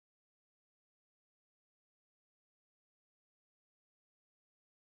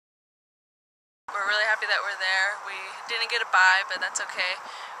we're really happy that we're there. We didn't get a bye, but that's okay.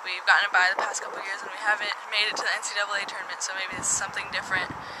 We've gotten a bye the past couple years, and we haven't made it to the NCAA tournament, so maybe this is something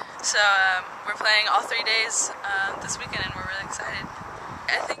different. So we're playing all 3 days this weekend, and we're really excited.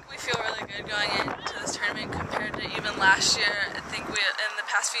 I think we feel really good going into this tournament compared to even last year. I think in the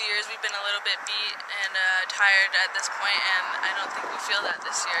past few years we've been a little bit beat and tired at this point, and I don't think we feel that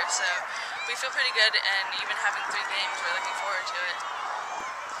this year. So we feel pretty good, and even having 3 games, we're looking forward to it.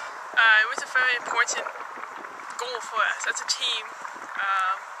 It was a very important goal for us as a team.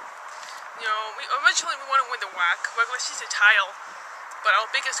 Originally we want to win the WAC regular season title, but our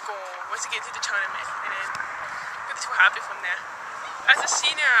biggest goal was to get to the tournament, and then we're just so happy from there. As a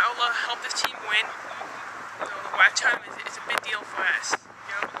senior, I will help this team win. The WAC Tournament is a big deal for us.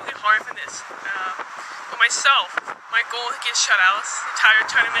 I'm working hard for this. For myself, my goal is to get shutouts the entire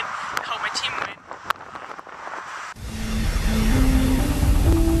tournament to help my team win.